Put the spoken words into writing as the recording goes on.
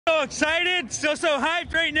so excited, so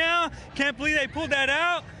hyped right now. Can't believe they pulled that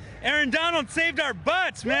out. Aaron Donald saved our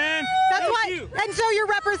butts, man. That's why. And so you're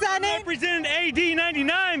representing? Representing AD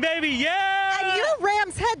 99, baby. Yeah. And you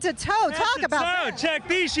Rams head to toe. Talk about that. Check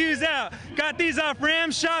these shoes out. Got these off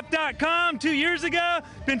ramsshop.com 2 years ago.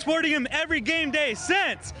 Been sporting them every game day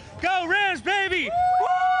since. Go Rams, baby.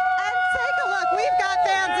 And take a look. We've got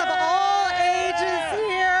fans of all ages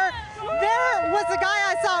here. There was a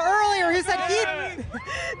guy I saw earlier who said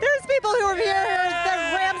there's people who are here,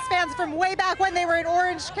 the Rams fans from way back when they were in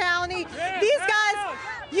Orange County. These guys,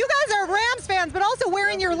 you guys are Rams fans, but also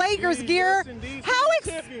wearing your Lakers gear. How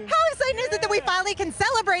exciting is it that we finally can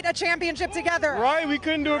celebrate a championship together? Right, we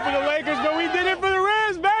couldn't do it for the Lakers, but we did